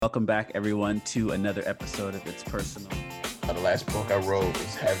Welcome back, everyone, to another episode of It's Personal. The last book I wrote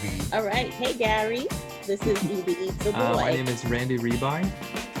was heavy. All right. Hey, Gary. This is Evie Eats the Boy. My name is Randy Rebai.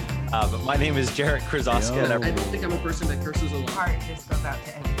 But my name is Jarek Krzyzowska. I don't think I'm a person that curses a lot. Heart just goes out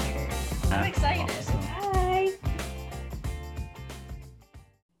to educators. I'm excited. Awesome. Hi.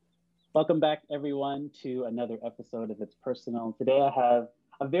 Welcome back, everyone, to another episode of It's Personal. Today I have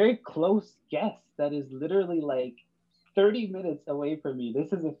a very close guest that is literally like 30 minutes away from me.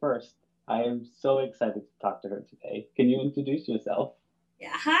 This is a first. I am so excited to talk to her today. Can you introduce yourself?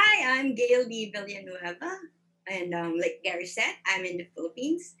 Yeah. Hi, I'm Gail D. Villanueva. And like Gary said, I'm in the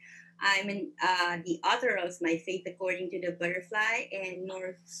Philippines. I'm the author of My Faith According to the Butterfly. And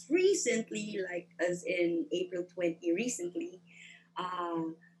more recently, like as in April 20 recently,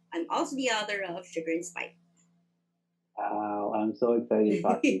 I'm also the author of Sugar and Spice. Wow, I'm so excited to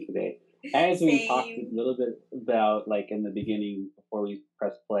talk to you today. As we talked a little bit about, like in the beginning, before we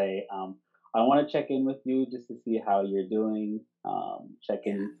press play, I want to check in with you just to see how you're doing, check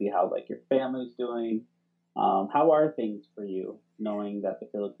in and see how like your family's doing. How are things for you, knowing that the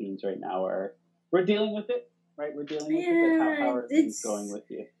Philippines right now we're dealing with it, right? We're dealing with it. How are things going with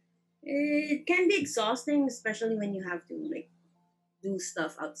you? It can be exhausting, especially when you have to like do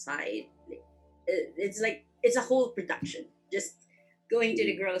stuff outside. Like, it's a whole production. Just going to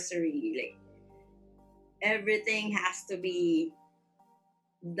the grocery, like everything has to be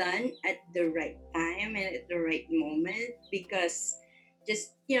done at the right time and at the right moment, because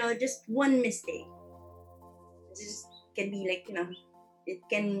just one mistake just can be like,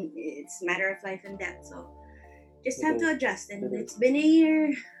 it's a matter of life and death. So just have to adjust. And it's been a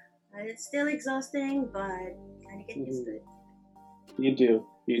year. It's still exhausting, but kind of get used to it. You do.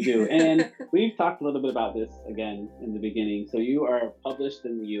 And we've talked a little bit about this again in the beginning. So you are published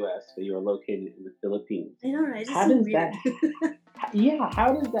in the U.S., but you are located in the Philippines. I know, right? How does that?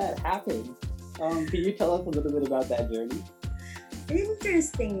 How does that happen? Can you tell us a little bit about that journey?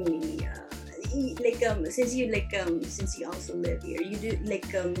 Interestingly, since you also live here, you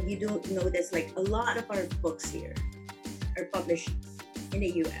do notice like a lot of our books here are published in the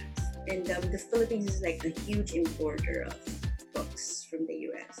U.S. and the Philippines is like a huge importer of books from the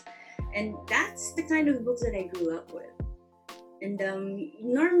U.S. and that's the kind of books that I grew up with. And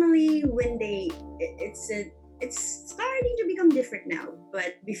normally when it's starting to become different now,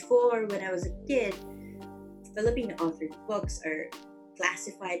 but before, when I was a kid, Filipino authored books are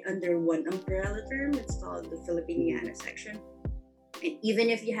classified under one umbrella term. It's called the Filipiniana section. And even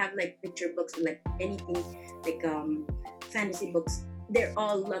if you have like picture books or like anything like fantasy books, they're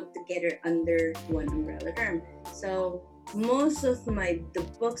all lumped together under one umbrella term. So most of the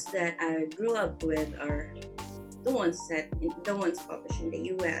books that I grew up with are the ones published in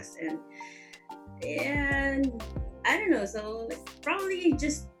the US, and I don't know, so like probably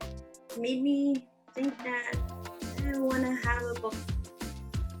just made me think that I want to have a book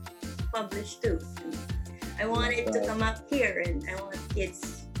published too. I want it to come up here, and I want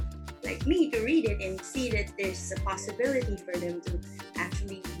kids like me to read it and see that there's a possibility for them to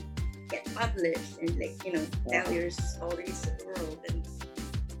actually get published and tell your stories to the world. And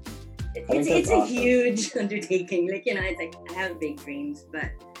it's a huge undertaking. It's like I have big dreams,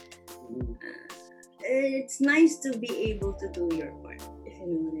 but it's nice to be able to do your part, if you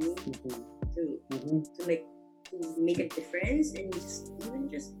know what I mean. To make a difference in just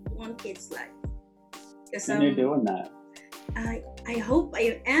one kid's life. And you're doing that. I hope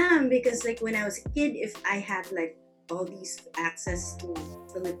I am, because like when I was a kid, if I had like all these access to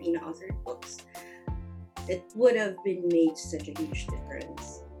Filipino authored books, it would have been made such a huge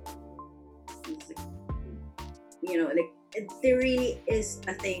difference. There really is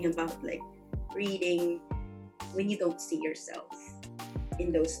a thing about like reading when you don't see yourself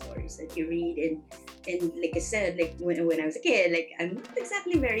in those stories that you read. And like I said, like when I was a kid, like I'm not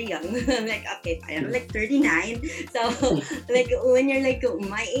exactly very young. I'm like, okay, fine, I'm like 39. So like when you're like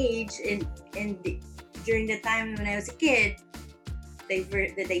my age and during the time when I was a kid, the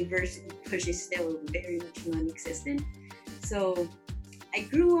diversity push is still very much non-existent. So I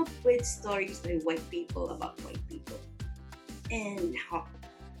grew up with stories by white people about white people and how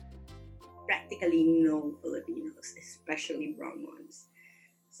practically no Filipinos, especially brown ones.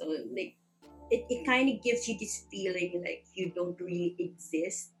 So like it kind of gives you this feeling like you don't really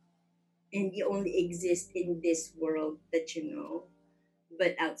exist and you only exist in this world that you know,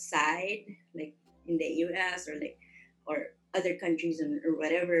 but outside, like in the US or other countries or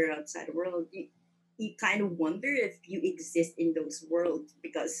whatever outside the world, you kind of wonder if you exist in those worlds,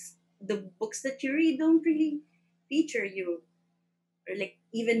 because the books that you read don't really feature you or like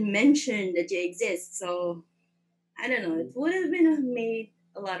even mention that you exist. So I don't know, it would have been made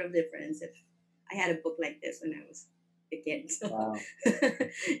a lot of difference if I had a book like this when I was a kid. So Wow.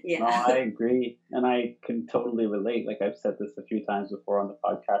 yeah. No, I agree, and I can totally relate. Like I've said this a few times before on the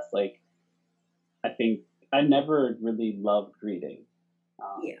podcast. Like I think I never really loved reading,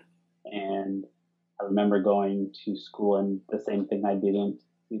 um, Yeah. and I remember going to school and the same thing. I didn't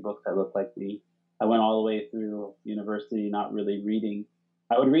see books that looked like me. I went all the way through university not really reading.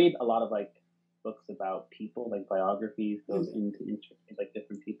 I would read a lot of like books about people, like biographies, those Mhm. into like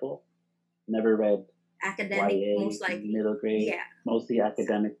different people. Never read Academic, YA, most likely. middle grade, Yeah. mostly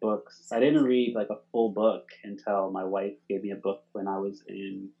academic books. I Sounds didn't like read like a full book until my wife gave me a book when I was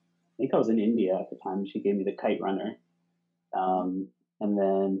I think I was in India at the time. She gave me The Kite Runner. Um, and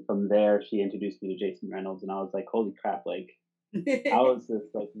then from there, she introduced me to Jason Reynolds, and I was like, holy crap, like, how is this?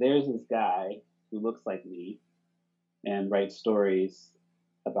 Like, there's this guy who looks like me and writes stories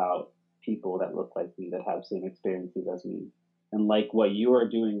about people that look like me that have same experiences as me. And like what you are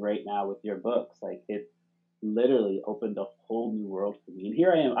doing right now with your books, like it literally opened a whole new world for me. And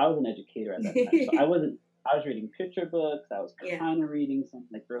here I am. I was an educator at that time, so I wasn't. I was reading picture books. I was Yeah. kind of reading something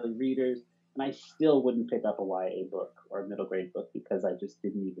like early readers, and I still wouldn't pick up a YA book or a middle grade book because I just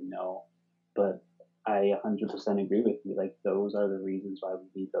didn't even know. But I 100% agree with you. Like those are the reasons why we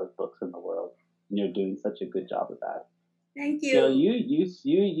need those books in the world. And you're doing such a good job with that. Thank You know, you.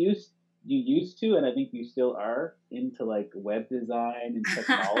 you used to, and I think you still are into like web design and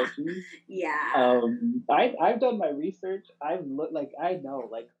technology. Yeah. I've done my research. I've looked like I know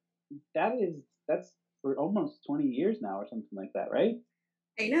like that's for almost 20 years now or something like that, right?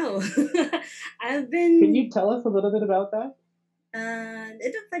 I know. I've Can been you tell us a little bit about that?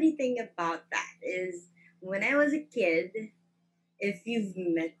 the funny thing about that is when I was a kid, if you've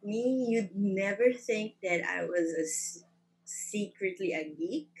met me, you'd never think that I was secretly a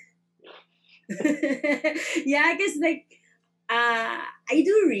geek. Yeah, because like I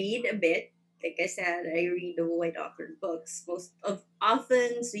do read a bit. Like I said, I read the White Awkward books. Most of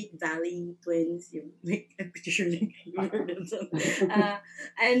often Sweet Valley Twins. You like I'm pretty sure like you heard of them. Uh,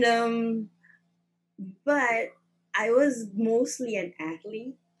 and but I was mostly an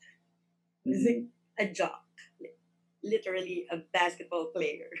athlete, like Mhm. a jock, literally a basketball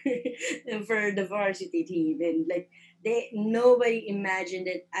player for the varsity team, and like nobody imagined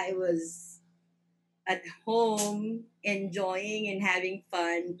that I was at home enjoying and having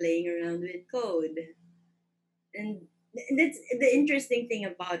fun playing around with code. And that's the interesting thing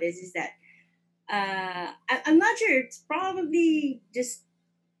about this is that I'm not sure. It's probably just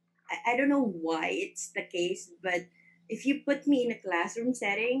I don't know why it's the case, but if you put me in a classroom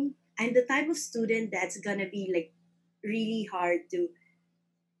setting, I'm the type of student that's gonna be like really hard to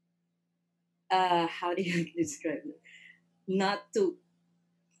how do you describe it? Not to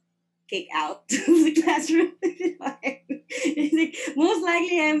kick out of the classroom. It's like, most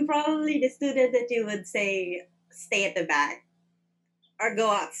likely, I'm probably the student that you would say stay at the back or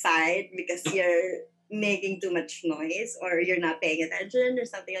go outside because you're making too much noise or you're not paying attention or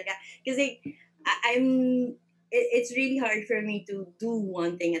something like that. Because like, it's really hard for me to do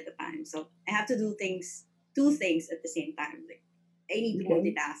one thing at a time. So I have to do two things at the same time. Like I need to Okay.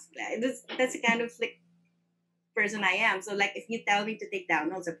 multitask. Like, that's the kind of like person I am. So like, if you tell me to take down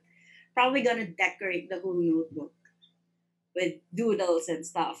notes, I'm probably gonna decorate the whole notebook with doodles and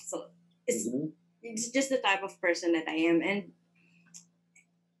stuff. So it's Mhm. it's just the type of person that I am, and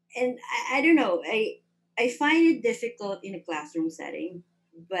I don't know. I find it difficult in a classroom setting,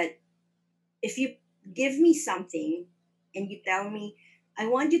 but if you give me something and you tell me, I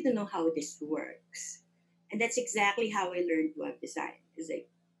want you to know how this works, and that's exactly how I learned web design. Is like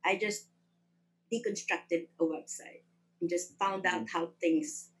I just deconstructed a website and just found out how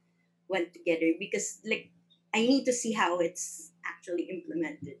things went together because like I need to see how it's actually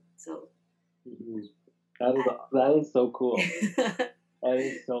implemented. So Mhm. That is so cool. That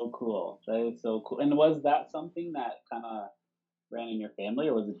is so cool. That is so cool. And was that something that kind of ran in your family,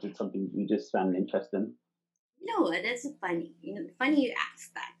 or was it just something you just found interest in? no, that's funny. Funny you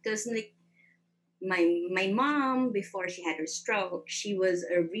asked that because like my mom before she had her stroke, she was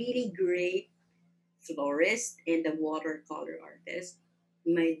a really great florist and a watercolor artist.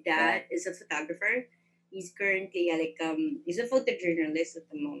 My dad Wow. is a photographer. He's currently he's a photojournalist at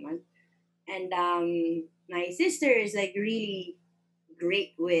the moment, and my sister is like really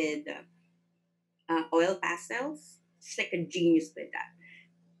great with oil pastels. She's like a genius with that.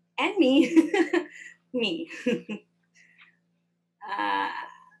 And me, me.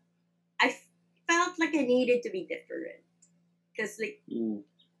 I felt like I needed to be different because like Mm.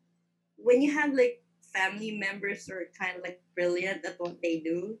 when you have like family members who are kind of like brilliant at what they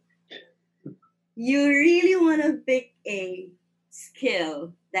do, you really want to pick a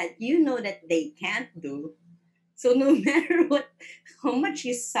skill that you know that they can't do. So no matter what, how much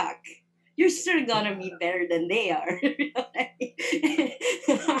you suck, you're still gonna be better than they are. You know what I mean?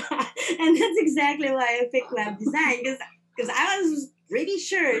 And that's exactly why I picked web design because I was pretty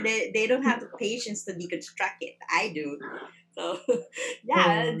sure they don't have the patience to deconstruct it. I do. So yeah,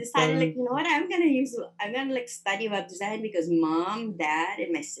 I decided like you know what I'm gonna like study web design because mom, dad,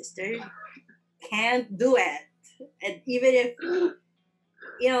 and my sister can't do it. And even if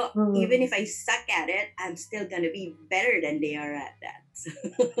even if I suck at it, I'm still gonna be better than they are at that. So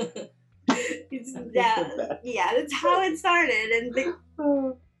it's that, yeah, that's how it started. And like,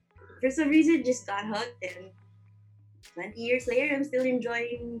 for some reason, just got hooked. And 20 years later, I'm still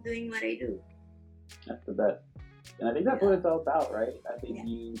enjoying doing what I do. That's the best. And I think that's what it's all about, right? I think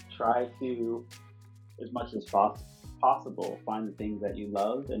you try to, as much as possible, find the things that you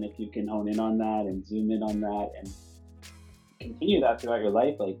love. And if you can hone in on that and zoom in on that and continue that throughout your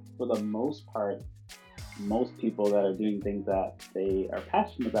life, like for the most part, most people that are doing things that they are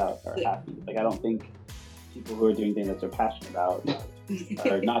passionate about are happy. Like I don't think people who are doing things that they're passionate about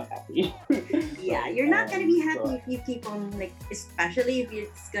are not happy. Yeah, you're not gonna be happy if you keep on like, especially if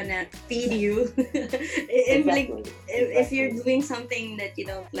it's gonna feed you. If you're doing something that you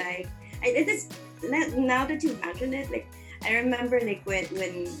don't like. It is now that you mention it, like I remember like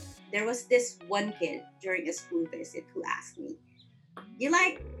when there was this one kid during a school visit who asked me, "You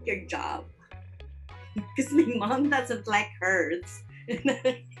like your job?" Because my mom doesn't like hers.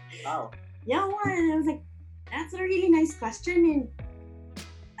 Wow. Yeah, why? And I was like, that's a really nice question, and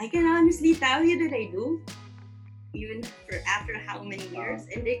I can honestly tell you that I do, even for after how many years.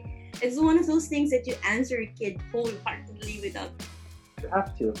 And it's one of those things that you answer a kid wholeheartedly without. You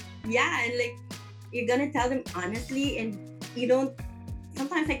have to. Yeah, and like you're gonna tell them honestly, and you don't.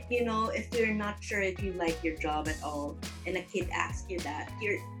 Sometimes, like if you're not sure if you like your job at all, and a kid asks you that,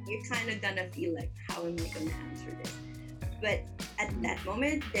 you're kind of gonna feel like, how am I gonna answer this? But at that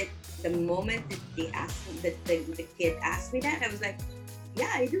moment, the moment that they asked that the kid asked me that, I was like,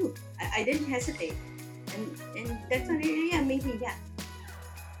 yeah, I do. I didn't hesitate, and that's when maybe. Yeah,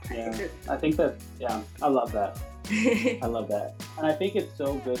 I think that. Yeah, I love that. I love that. And I think it's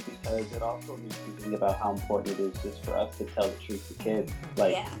so good because it also makes me think about how important it is just for us to tell the truth to kids.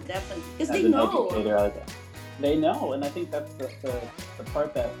 Like, yeah, definitely. Because as they an know. Educator, like, they know. And I think that's the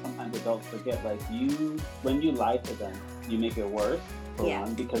part that sometimes adults forget. Like, when you lie to them, you make it worse for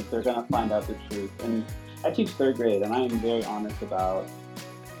one because they're going to find out the truth. And I teach third grade, and I am very honest about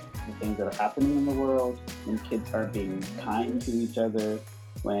the things that are happening in the world, when kids are being kind to each other,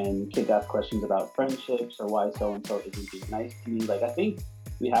 when kids ask questions about friendships or why so-and-so isn't being nice to me. Like, I think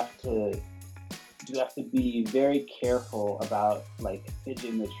we have to be very careful about, like,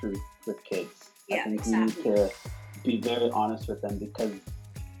 pitching the truth with kids. Yeah, I think exactly. we need to be very honest with them because,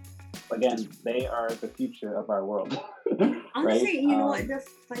 again, they are the future of our world. Honestly, right? you know what? The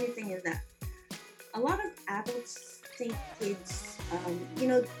funny thing is that a lot of adults think kids,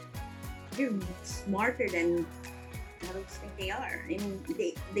 they're smarter than adults think they are.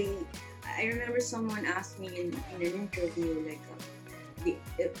 And I remember someone asked me in an interview, like, do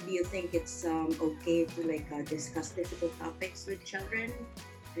you think it's okay to like discuss difficult topics with children?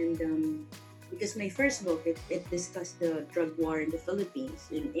 And because my first book, it discussed the drug war in the Philippines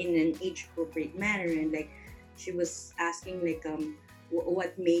in an age appropriate manner, and like she was asking like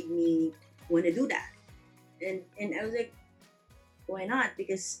what made me want to do that, and I was like, why not?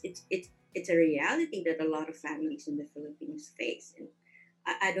 Because it's a reality that a lot of families in the Philippines face, and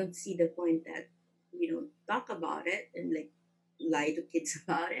I don't see the point that we don't talk about it and like lie to kids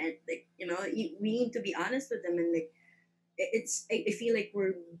about it. Like we need to be honest with them, and like I feel like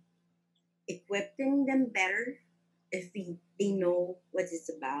we're equipping them better if they know what it's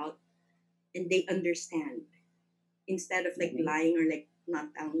about and they understand instead of like lying or like not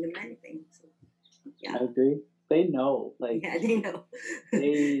telling them anything. So yeah, I agree. They know, like, yeah, they know.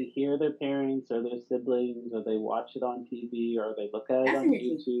 they hear their parents or their siblings, or they watch it on TV, or they look at it on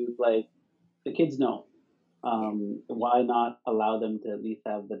Definitely. YouTube. Like, the kids know. Why not allow them to at least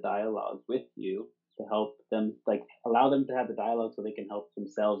have the dialogue with you to help them, like, allow them to have the dialogue so they can help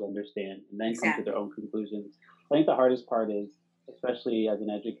themselves understand and then come to their own conclusions. I think the hardest part is, especially as an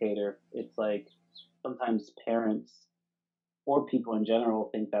educator, it's like sometimes parents or people in general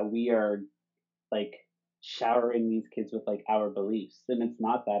think that we are like showering these kids with like our beliefs, and it's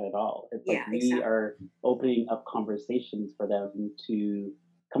not that at all. It's like we are opening up conversations for them to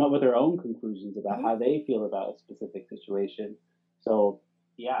come up with their own conclusions about how they feel about a specific situation. So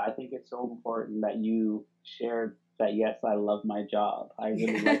yeah, I think it's so important that you shared that. Yes, I love my job. I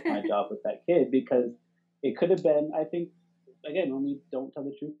really like my job with that kid, because it could have been, I think, again, when we don't tell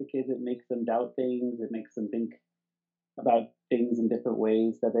the truth to kids, it makes them doubt things. It makes them think about things in different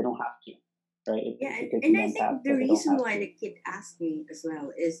ways that they don't have to, right? Yeah, It gets and I them think paths the that they don't reason have why to. the kid asked me as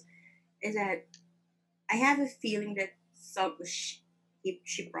well is that I have a feeling that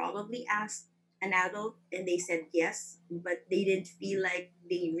she probably asked an adult and they said yes, but they didn't feel like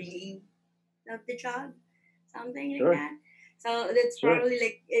they really loved the job, something like Sure, that. So that's sure. probably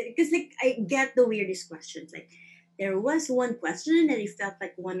like because like I get the weirdest questions. Like there was one question that I felt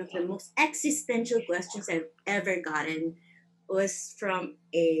like one of the most existential questions I've ever gotten was from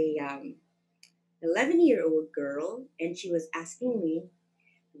a 11-year-old girl, and she was asking me,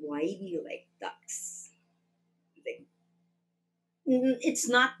 "Why do you like ducks?" Like, it's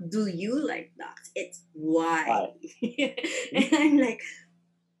not do you like ducks, it's why. Why? And I'm like,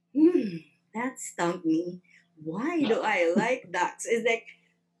 that stumped me. Why do I like ducks? It's like,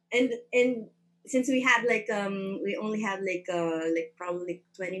 and since we only had like probably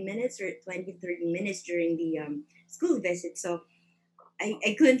 20 minutes or 20-30 minutes during the school visit, so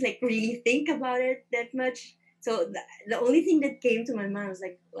I couldn't like really think about it that much. So the only thing that came to my mind was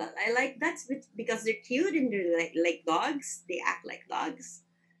like, well, I like ducks because they're cute and they're like dogs. They act like dogs,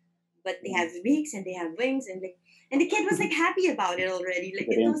 but they have beaks and they have wings, and the kid was like happy about it already. That's Like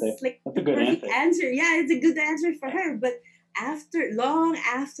a good it was answer. like That's the a good perfect answer. answer. Yeah, it's a good answer for her. But long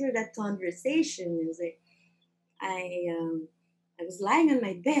after that conversation, it was like I was lying on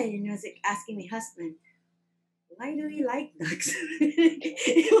my bed and I was like asking my husband, why do we like ducks?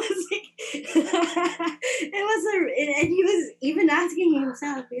 It was like, it was and he was even asking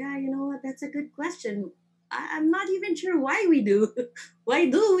himself, yeah, you know what, that's a good question. I'm not even sure why we do. Why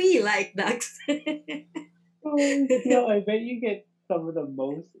do we like ducks? Oh, no, I bet you get some of the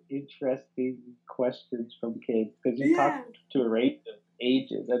most interesting questions from kids because you talk Yeah, to a range of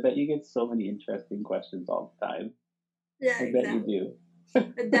ages. I bet you get so many interesting questions all the time. yeah, I bet you exactly.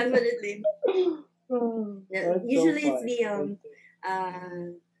 do. Definitely. Oh, Yeah, that's so usually it's fun. the That's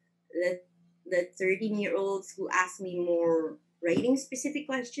uh the 13-year-olds who ask me more writing specific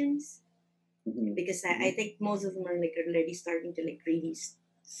questions, because I mhm. think most of them are like already starting to like really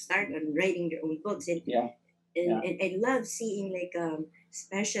start on writing their own books, Yeah, yeah. and I love seeing like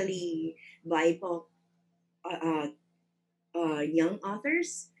especially BIPOC uh, young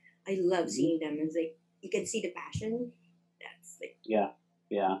authors. I love Hmm. seeing them. It's like you can see the passion. That's like Yeah,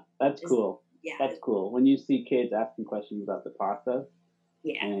 yeah. That's is cool. yeah, That's cool. When you see kids asking questions about the process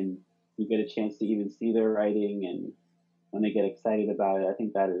yeah. and you get a chance to even see their writing and when they get excited about it, I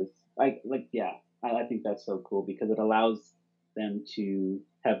think that is like yeah, I think that's so cool because it allows them to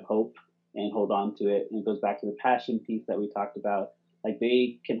have hope and hold on to it. And it goes back to the passion piece that we talked about. Like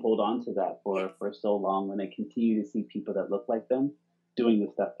they can hold on to that Yes. for so long when they continue to see people that look like them doing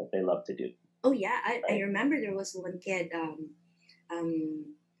the stuff that they love to do. Oh yeah, I Right. remember there was one kid. Um,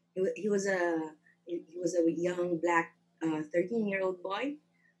 he was a young black 13-year-old boy,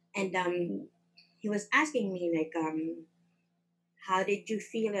 and Mhm. he was asking me like, how did you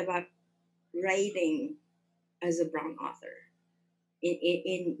feel about writing as a brown author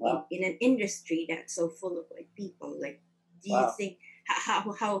Wow. in an industry that's so full of like people? Like, do you Wow. think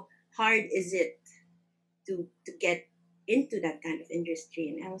how hard is it to get into that kind of industry?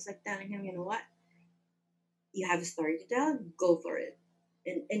 And I was like telling him, you know what, you have a story to tell, go for it.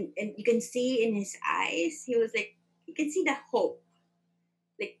 And you can see in his eyes, he was like, you can see the hope.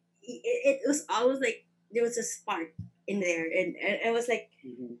 Like it was always like there was a spark in there, and I was like,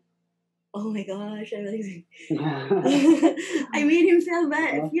 Mhm. oh my gosh, I was like, Uh-huh. I made him feel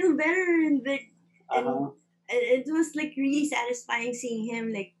better, and Uh-huh. it was like really satisfying seeing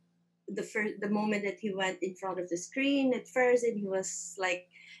him like the moment that he went in front of the screen at first, and he was like,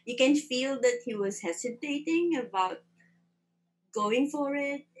 you can feel that he was hesitating about going for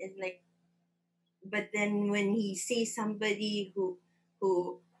it, and like, but then when he sees somebody who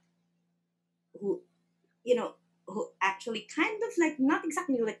who you know who actually kind of like not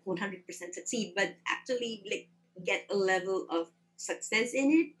exactly like 100% succeed, but actually like get a level of success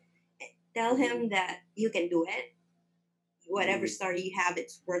in it, tell Mhm. him that you can do it. Whatever Mhm. story you have,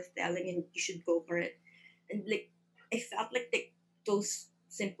 it's worth telling, and you should go for it. And like I felt like those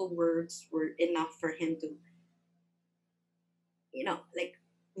simple words were enough for him to like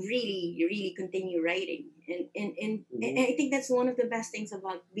really continue writing, and Mhm. I think that's one of the best things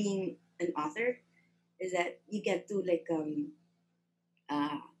about being an author, is that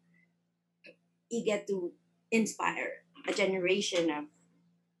uh you get to inspire a generation of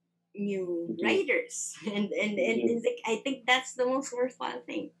new You do. writers, You and do. it's like I think that's the most worthwhile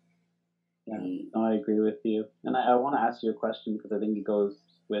thing. Yeah. And No, I agree with you. And I want to ask you a question because I think it goes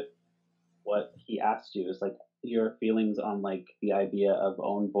with what he asked you. Is like, your feelings on like the idea of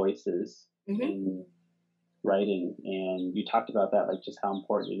own voices Mm-hmm. in writing, and you talked about that, like just how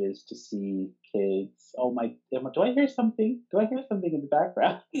important it is to see kids. Oh my, do I hear something? Do I hear something in the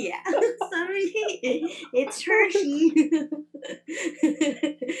background? Yeah, sorry, it's Hershey.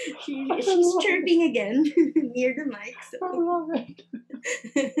 She's chirping again near the mic. I love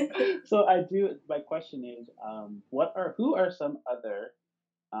it. So I do. My question is, who are some other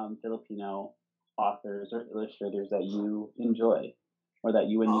Filipino authors or illustrators that you enjoy, or that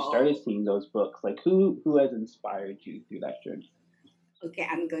you when you started Oh, seeing those books, like who has inspired you through that journey? okay.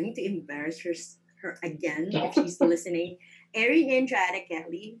 I'm going to embarrass her again if she's listening. Erin Andrade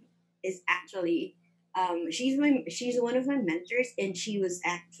Kelly is actually she's one of my mentors, and she was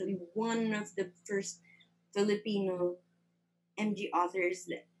actually one of the first Filipino MG authors.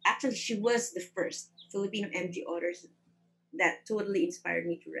 Actually, she was the first Filipino MG authors that totally inspired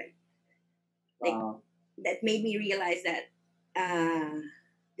me to write. Like Uh, that made me realize that uh,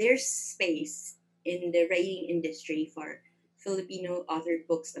 there's space in the writing industry for Filipino authored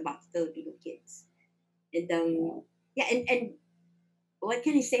books about Filipino kids. And yeah. yeah, and what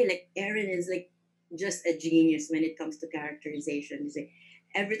can I say? Like Erin is like just a genius when it comes to characterization. It's like,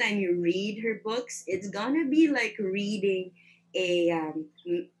 every time you read her books, it's gonna be like reading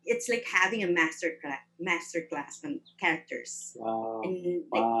it's like having a master class on characters Wow. and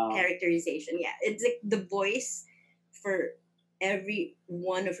like Wow. characterization. Yeah, it's like the voice for every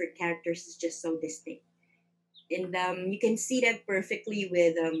one of her characters is just so distinct, and you can see that perfectly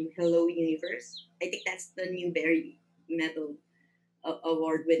with Hello Universe. I think that's the Newbery Medal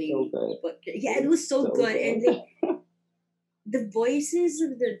award So winning good. book. Yeah, it was so So good, and good. like the voices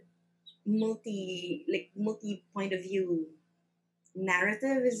of the multi point of view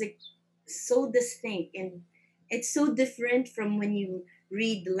narrative is like so distinct, and it's so different from when you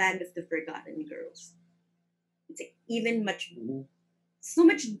read The Land of the Forgotten Girls. It's like even much Mhm. so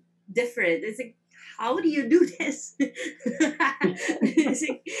much different. It's like, how do you do this? It's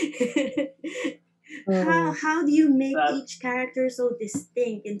like, how do you make That each character so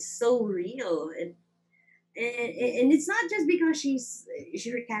distinct and so real? And it's not just because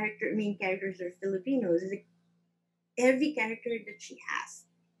her main characters are Filipinos. It's like every character that she has,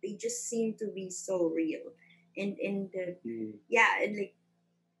 they just seem to be so real. And mm, yeah, and like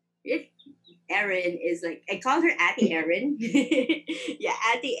it, Erin is like, I call her Auntie Erin. Yeah,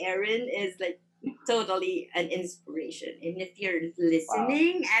 Auntie Erin is like totally an inspiration. And if you're wow.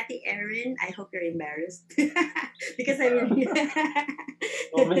 listening, Auntie Erin, I hope you're embarrassed because I mean,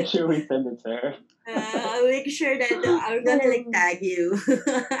 We'll make sure we send it to her. I'll make sure that I'm gonna like tag you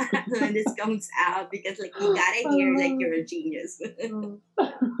when this comes out, because like you gotta hear like you're a genius.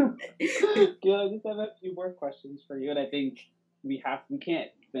 Gil, I just have a few more questions for you, and I think we can't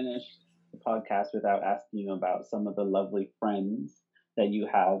finish the podcast without asking you about some of the lovely friends that you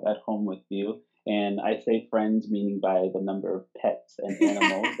have at home with you. And I say friends meaning by the number of pets and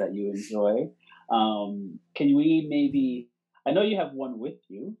animals that you enjoy. Can we maybe? I know you have one with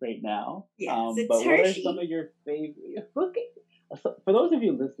you right now, Yes, it's but what are some Hershey. of your favorite? Look, so for those of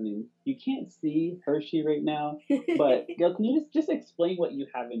you listening, you can't see Hershey right now, but Gail, can you just explain what you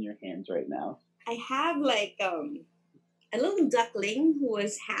have in your hands right now? I have like a little duckling who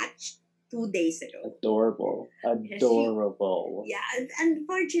was hatched 2 days ago. Adorable, She, adorable. yeah,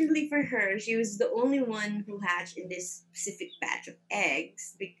 unfortunately for her, she was the only one who hatched in this specific batch of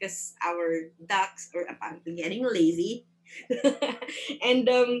eggs because our ducks are apparently getting lazy. And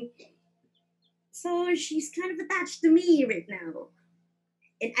so she's kind of attached to me right now.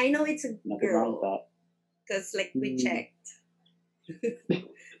 And I know it's a Nothing wrong with girl that. because like we Mm. checked.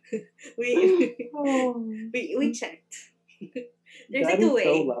 we, Oh, we checked. There's that like a is so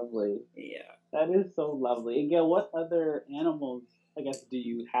way. lovely. Yeah. That is so lovely. And Gail, what other animals, I guess, do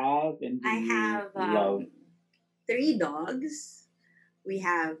you have and do I you have love? 3 dogs. We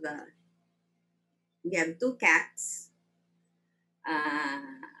have two cats. Uh,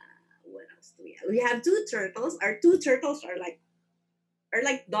 what else do we have? We have 2 turtles. Our 2 turtles are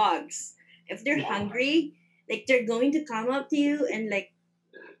like dogs. If they're hungry, like they're going to come up to you and like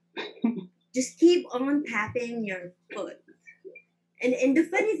just keep on tapping your foot. And the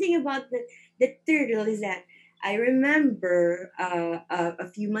funny thing about the turtle is that I remember a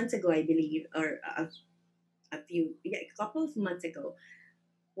few months ago, I believe, or a couple of months ago,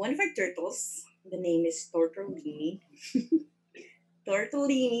 one of our turtles, the name is Tortolini.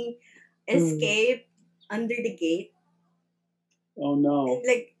 Tortolini escaped under the gate. Oh And no.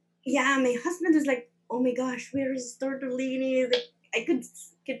 like, yeah, my husband was like, oh my gosh, where is Tortolini? Like, I could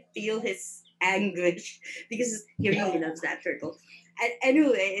feel his anguish because he really loves that turtle. And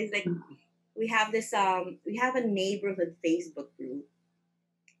anyway, it's like we have this we have a neighborhood Facebook group,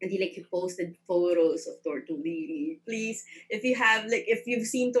 and he posted photos of tortellini. Please, if you've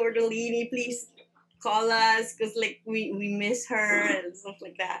seen tortellini, please call us, because like we miss her and stuff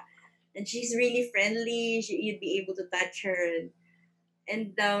like that. And she's really friendly. You'd be able to touch her,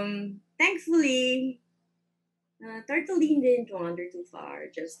 and thankfully, Tortellini didn't wander too far,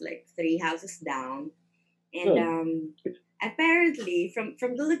 just like 3 houses down. And Good. apparently, from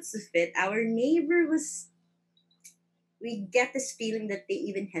the looks of it, our neighbor was. We get this feeling that they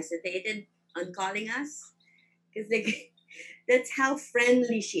even hesitated on calling us, because like that's how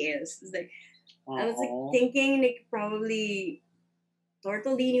friendly she is. It's like I was like Aw. thinking like probably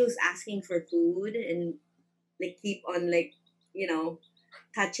Tortellini was asking for food and like keep on like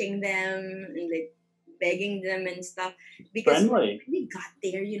touching them and like begging them and stuff, because when Friendly. we got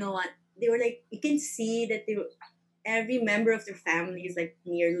there, you know what, they were like, you can see that every member of their family is like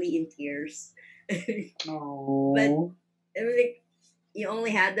nearly in tears. But Oh. it was like you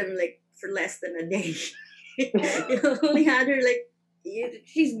only had them like for less than a day. You only had her like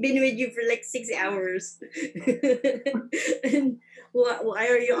she's been with you for like 6 hours. And why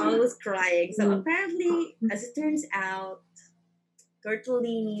are you always crying? So apparently, as it turns out,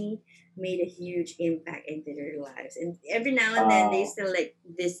 Tortellini made a huge impact into their lives, and every now and then they Wow. still like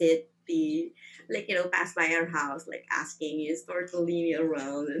visit the pass by our house, like asking, is Tortellini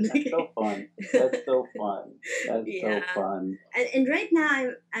around? And That's so fun. That's so fun. That's so yeah. fun. And right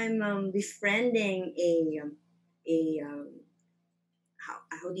now I'm befriending a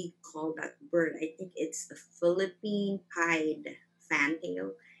how do you call that bird? I think it's the Philippine pied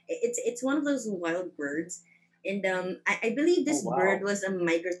fantail. It's one of those wild birds, and I believe Oh this bird wow. was a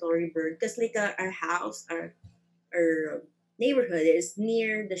migratory bird, because like our house, our neighborhood is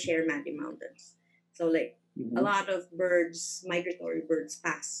near the Sierra Madre Mountains, so like a Hmm. lot of migratory birds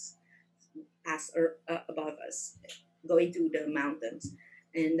pass above us, going to the mountains,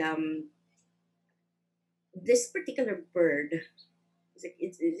 and this particular bird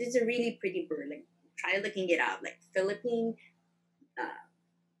it's a really pretty bird. Like try looking it up, like Philippine uh,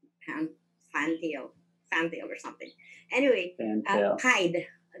 fan, fantail or something. Anyway, Fantail. pied,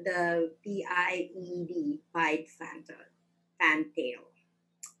 the pied fantail.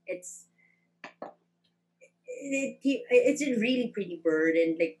 It's it's a really pretty bird,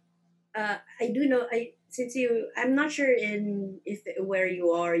 and like I do know, I'm not sure in if where you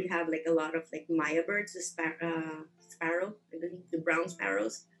are you have like a lot of like Maya birds, the sparrow, I believe the brown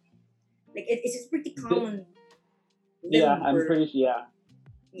sparrows. Like it's a pretty The- common yeah, little I'm bird. pretty sure. Yeah.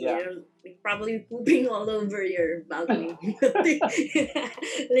 You Yeah. know, like probably pooping all over your balcony.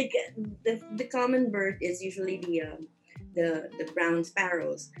 Like the common bird is usually the brown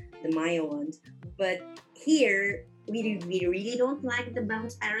sparrows, the Maya ones. But here we really don't like the brown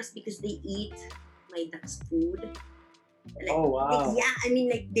sparrows because they eat my duck's food. Like Oh wow. yeah, I mean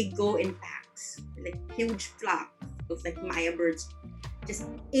like they go in packs, like huge flock of like Maya birds just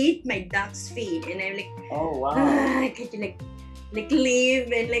ate my duck's feed, and I'm like, Oh wow. could you like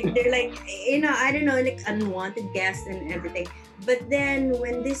leave, and like they're like I don't know, like unwanted guests and everything. But then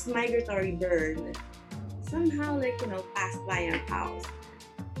when this migratory bird somehow like passed by our house,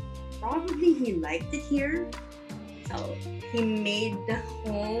 probably he liked it here, so he made the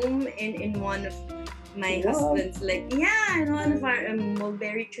home in one of my What? husband's like in one of our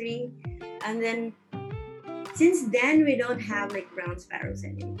mulberry tree, and then since then we don't have like brown sparrows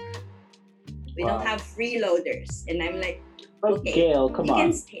anymore. We don't Wow. have freeloaders, and I'm like, But okay, Gail, come you can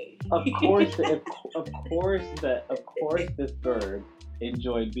on. stay. Of course, of course, this bird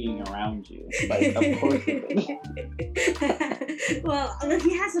enjoyed being around you. Like, of course it did. Well,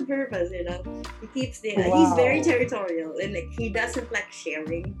 he has a purpose, He keeps he's Wow. very territorial, and like he doesn't like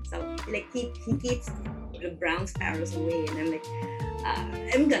sharing. So like he keeps the brown sparrows away, and I'm like,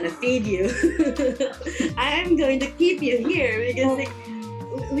 I'm gonna feed you. I'm going to keep you here because like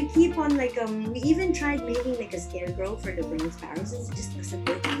we keep on like we even tried making like a scarecrow for the brown sparrows. It just doesn't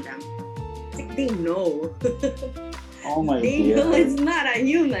work on them. It's like they know. Oh my They know dear. it's not a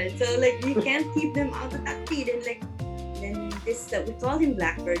human, so like you can't keep them out of that feed. And like then this we call him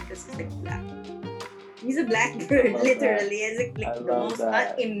Blackbird because he's like black. He's a blackbird, love that. literally. It's I like the love most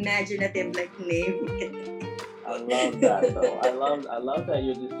that. unimaginative like name. I love that though. I love that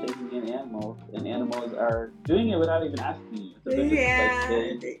you're just taking in animals, and animals are doing it without even asking you. So they're just Yeah,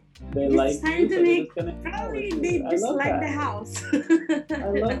 like they it's like time you, to so they're make. just gonna hang out with Probably you. they I just love like that. the house. I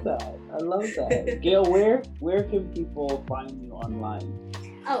love that. I love that. Gail, where can people find you online?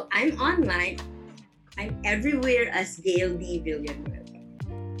 Oh, I'm online. I'm everywhere as Gail D. Villanueva.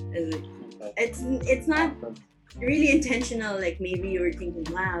 Okay. It's not Awesome. really intentional. Like maybe you were thinking,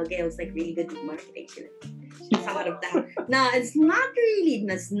 wow, Gail's like really good with marketing. She thought of that. No, it's not really.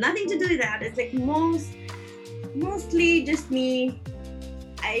 It's nothing to do with that. It's like mostly just me.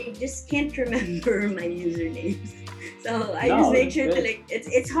 I just can't remember my usernames. So I just make sure to like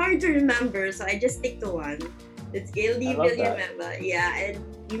it's hard to remember, so I just stick to one. It's Gail D. Villanueva. Yeah, and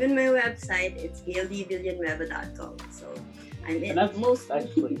even my website, it's gaildvillanueva.com. So I'm in that's most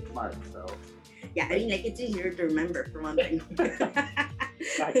actually smart, so yeah, I mean like it's easier to remember for one thing.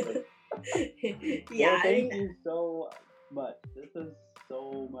 exactly. Yeah, Well, thank you so much. This is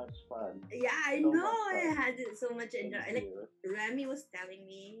so much fun. Yeah, I So know. much I fun. had so much enjoy. Thank Like you. Remy was telling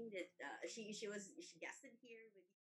me that she guested here.